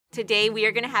Today, we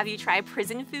are gonna have you try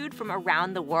prison food from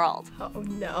around the world. Oh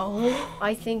no.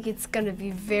 I think it's gonna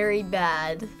be very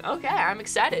bad. Okay, I'm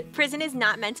excited. Prison is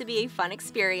not meant to be a fun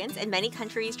experience, and many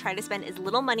countries try to spend as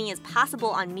little money as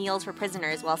possible on meals for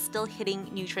prisoners while still hitting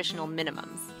nutritional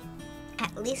minimums.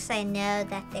 At least I know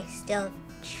that they're still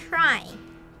trying.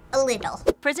 A little.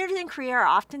 Prisoners in Korea are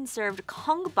often served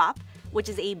kongbap, which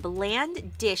is a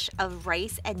bland dish of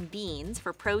rice and beans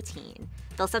for protein.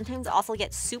 They'll sometimes also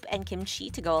get soup and kimchi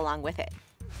to go along with it.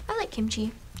 I like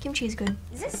kimchi. Kimchi is good.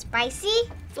 Is it spicy?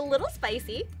 It's a little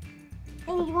spicy.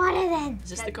 I need water then.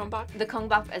 Is this the kongbap? The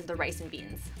kongbap is the rice and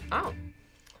beans. Oh.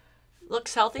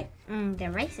 Looks healthy.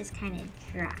 The rice is kind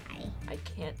of dry. I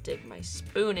can't dig my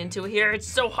spoon into here. It's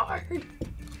so hard.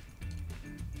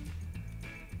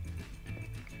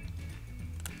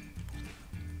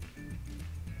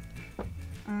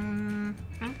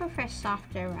 I prefer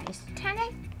softer rice. Kind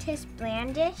of tastes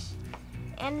blandish,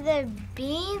 and the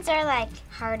beans are like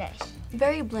hardish.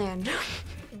 Very bland.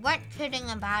 You weren't kidding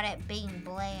about it being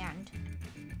bland.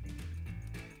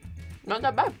 Not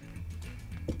that bad.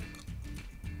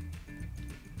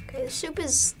 Okay, the soup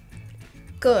is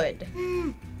good.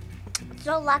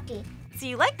 So lucky. So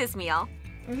you like this meal?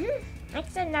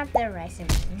 Except not the rice and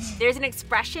beans. There's an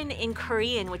expression in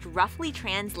Korean which roughly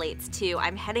translates to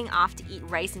I'm heading off to eat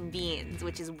rice and beans,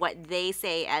 which is what they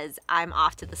say as I'm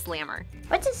off to the slammer.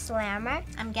 What's a slammer?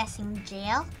 I'm guessing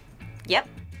jail? Yep.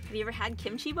 Have you ever had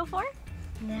kimchi before?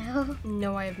 No.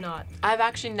 No, I have not. I've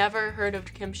actually never heard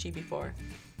of kimchi before.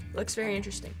 Looks very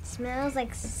interesting. Smells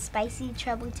like spicy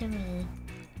trouble to me.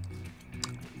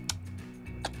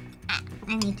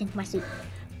 I need to drink my soup.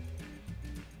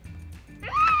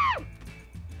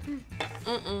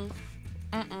 I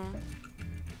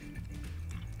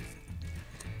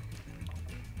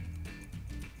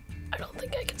don't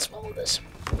think I can swallow this.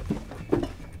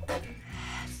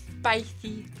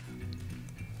 Spicy.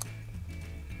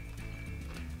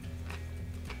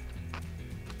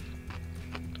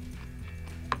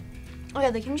 Oh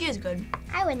yeah, the kimchi is good.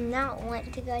 I would not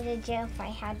want to go to jail if I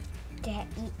had to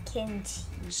eat kimchi.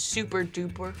 Super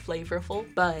duper flavorful,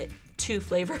 but too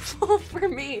flavorful for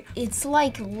me. It's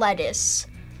like lettuce,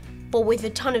 but with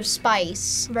a ton of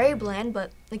spice. Very bland,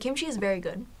 but the kimchi is very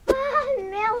good.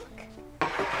 Milk.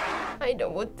 I know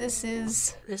what this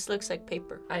is. This looks like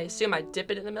paper. I assume I dip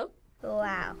it in the milk.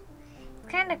 Wow.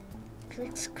 Kind of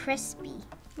looks crispy.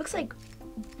 Looks like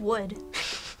wood.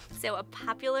 So a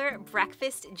popular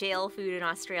breakfast jail food in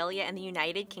Australia and the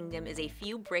United Kingdom is a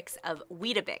few bricks of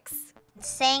Weetabix.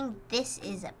 Saying this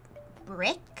is a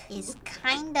brick is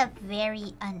kind of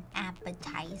very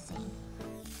unappetizing.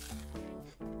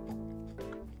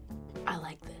 I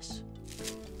like this.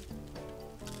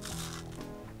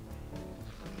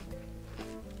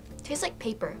 Tastes like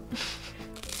paper.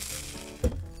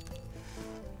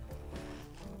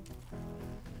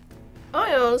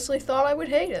 I honestly thought I would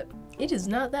hate it. It is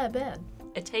not that bad.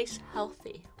 It tastes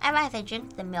healthy. I'd rather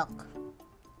drink the milk.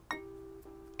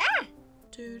 Ah!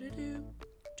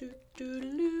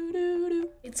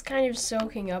 It's kind of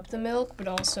soaking up the milk, but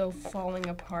also falling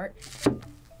apart.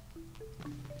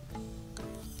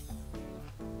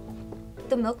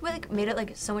 The milk made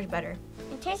it so much better.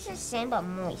 It tastes the same but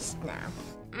moist now.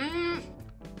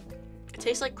 It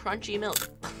tastes like crunchy milk.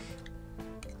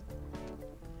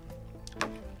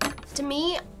 To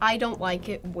me, I don't like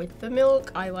it with the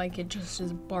milk. I like it just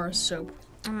as bar soap.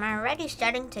 I'm already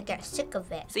starting to get sick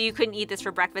of it. So you couldn't eat this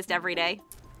for breakfast every day?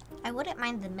 I wouldn't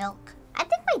mind the milk. I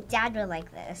think my dad would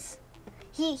like this.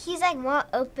 He's like more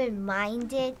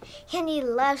open-minded and he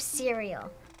loves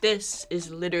cereal. This is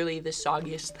literally the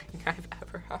soggiest thing I've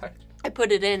ever had. I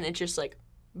put it in, it's just like,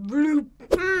 bloop.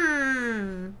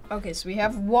 Okay, so we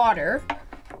have water.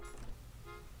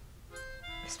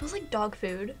 It smells like dog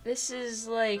food. This is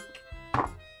like,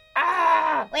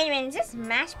 Wait a minute, is this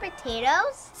mashed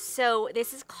potatoes? So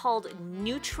this is called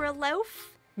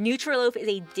nutri-loaf. Nutri-loaf is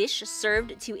a dish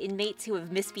served to inmates who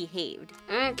have misbehaved.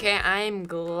 okay, I'm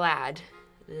glad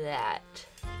that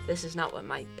this is not what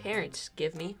my parents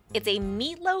give me. It's a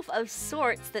meatloaf of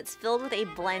sorts that's filled with a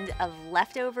blend of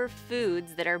leftover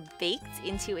foods that are baked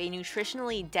into a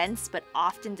nutritionally dense but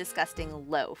often disgusting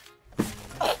loaf.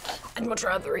 I'd much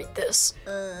rather eat this.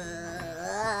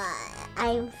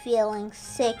 I'm feeling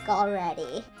sick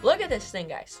already. Look at this thing,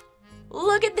 guys.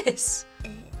 Look at this.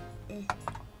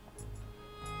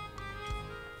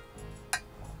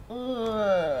 I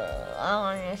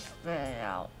want to spit it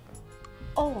out.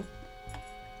 Oh.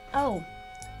 Oh.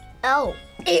 Oh.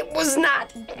 It was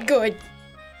not good.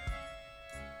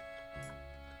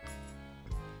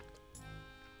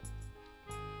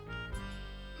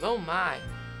 Oh my,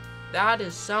 that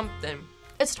is something.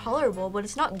 It's tolerable, but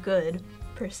it's not good,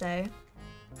 per se.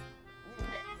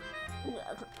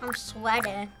 I'm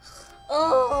sweating.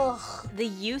 Oh. The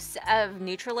use of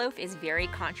nutri-loaf is very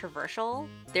controversial.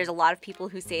 There's a lot of people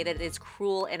who say that it's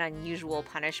cruel and unusual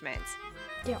punishment.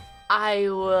 Yeah. I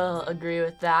will agree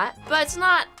with that, but it's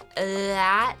not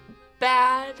that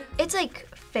bad. It's like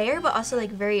fair, but also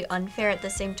like very unfair at the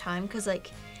same time, because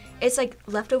like it's like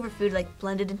leftover food like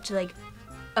blended into like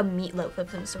a meatloaf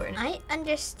of some sort. I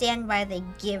understand why they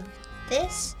give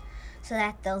this, so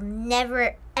that they'll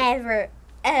never, ever,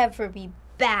 ever be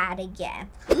bad again.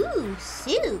 Ooh,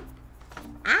 soup.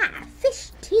 Ah,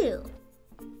 fish too.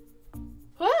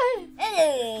 What?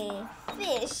 Hey,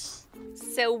 fish.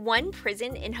 So one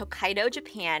prison in Hokkaido,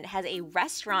 Japan has a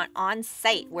restaurant on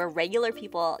site where regular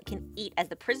people can eat as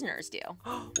the prisoners do.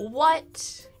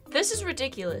 What? This is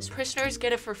ridiculous. Prisoners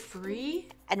get it for free?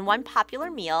 And one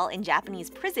popular meal in Japanese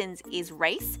prisons is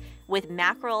rice with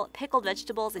mackerel, pickled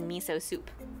vegetables, and miso soup.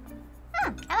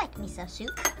 I like miso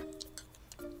soup.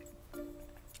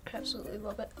 Absolutely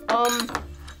love it.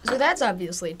 So that's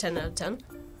obviously 10 out of 10.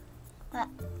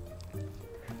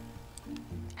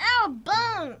 Ow,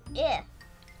 bone! Yeah.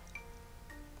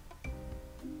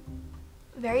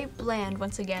 Very bland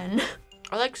once again.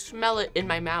 I like smell it in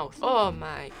my mouth. Oh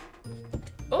my.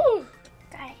 Oh.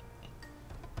 Got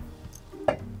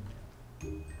it.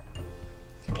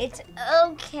 It's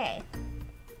okay.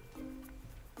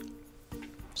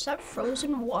 Is that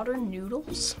frozen water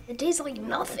noodles? It tastes like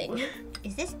nothing.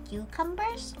 Is this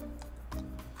cucumbers?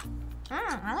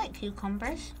 I like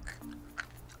cucumbers.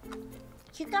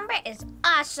 Cucumber is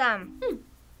awesome.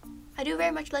 I do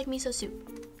very much like miso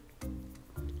soup.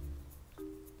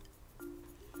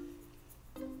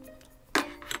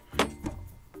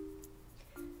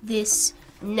 This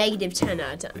negative 10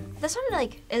 out of 10. This one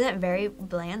like isn't very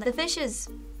bland. The fish is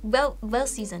well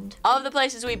seasoned. Of the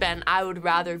places we've been, I would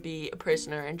rather be a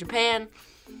prisoner in Japan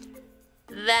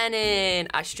than in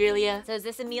Australia. So is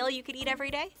this a meal you could eat every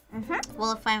day?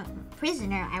 Well, if I'm a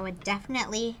prisoner, I would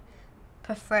definitely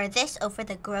prefer this over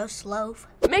the gross loaf.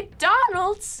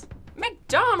 McDonald's?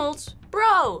 McDonald's?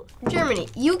 Bro! Germany,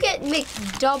 you get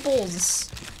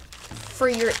McDoubles for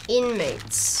your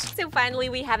inmates. So finally,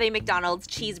 we have a McDonald's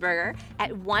cheeseburger.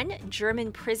 At one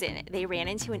German prison, they ran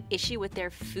into an issue with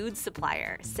their food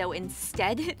supplier. So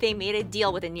instead, they made a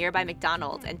deal with a nearby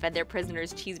McDonald's and fed their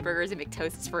prisoners cheeseburgers and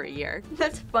McToasts for a year.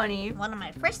 That's funny. One of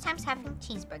my first times having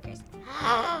cheeseburgers.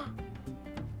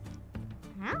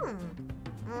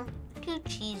 Too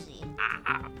cheesy.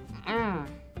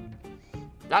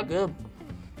 That good.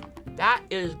 That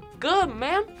is good,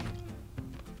 man.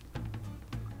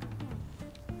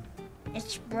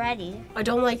 It's bready. I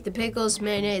don't like the pickles,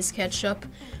 mayonnaise, ketchup.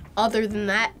 Other than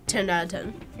that, 10 out of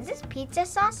 10. Is this pizza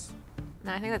sauce?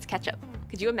 No, I think that's ketchup.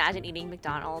 Could you imagine eating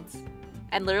McDonald's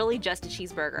and literally just a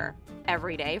cheeseburger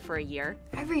every day for a year?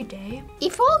 Every day.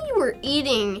 If all you were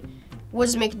eating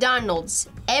was McDonald's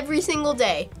every single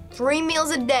day, 3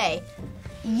 meals a day,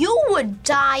 you would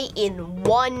die in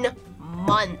 1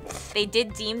 month. They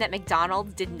did deem that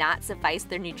McDonald's did not suffice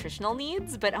their nutritional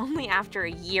needs, but only after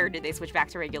a year did they switch back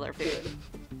to regular food.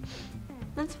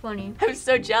 That's funny. I'm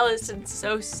so jealous and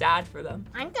so sad for them.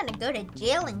 I'm gonna go to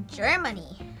jail in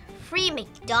Germany. Free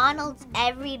McDonald's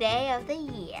every day of the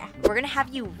year. We're gonna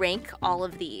have you rank all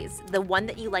of these. The one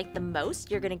that you like the most,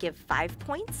 you're gonna give 5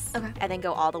 points. Okay. And then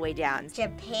go all the way down.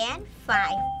 Japan,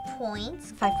 5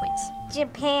 points. 5 points.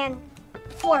 Japan,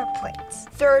 4 points.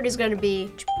 Third is going to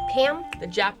be Japan. The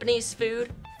Japanese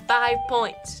food, 5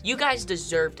 points. You guys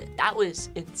deserved it. That was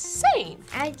insane.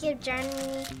 I'd give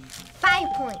Germany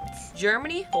 5 points.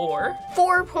 Germany, 4.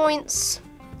 4 points.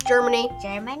 Germany.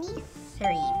 Germany,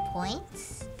 3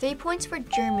 points. 3 points for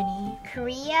Germany.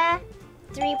 Korea,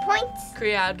 3 points.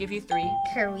 Korea, I'll give you 3.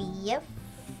 Korea,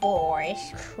 4.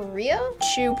 Korea,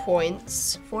 2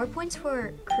 points. 4 points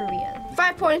for Korea.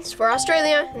 5 points for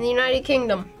Australia and the United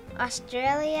Kingdom.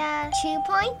 Australia, 2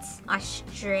 points.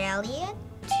 Australia,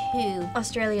 2.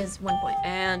 Australia's 1 point.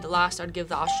 And last, I'd give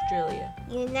the Australia.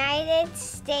 United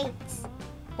States,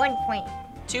 1 point.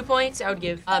 2 points, I would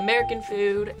give American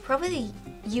food. Probably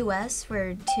the US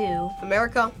for 2.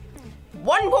 America,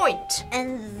 1 point.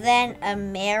 And then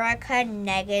America,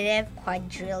 negative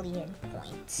quadrillion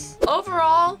points.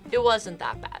 Overall, it wasn't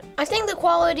that bad. I think the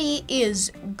quality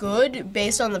is good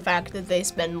based on the fact that they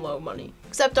spend low money.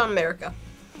 Except on America.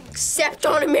 Except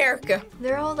on America.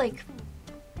 They're all like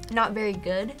not very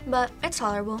good, but it's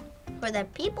tolerable. For the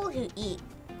people who eat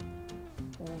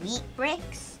wheat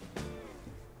bricks,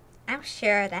 I'm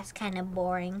sure that's kind of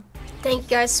boring. Thank you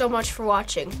guys so much for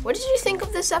watching. What did you think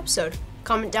of this episode?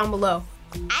 Comment down below.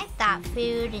 I thought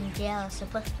food in jail was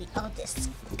supposed to be all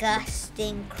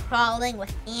disgusting, crawling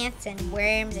with ants and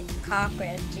worms and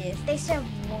cockroaches. They serve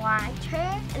water,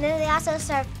 and then they also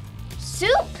serve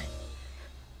soup.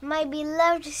 My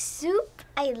beloved soup.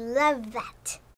 I love that.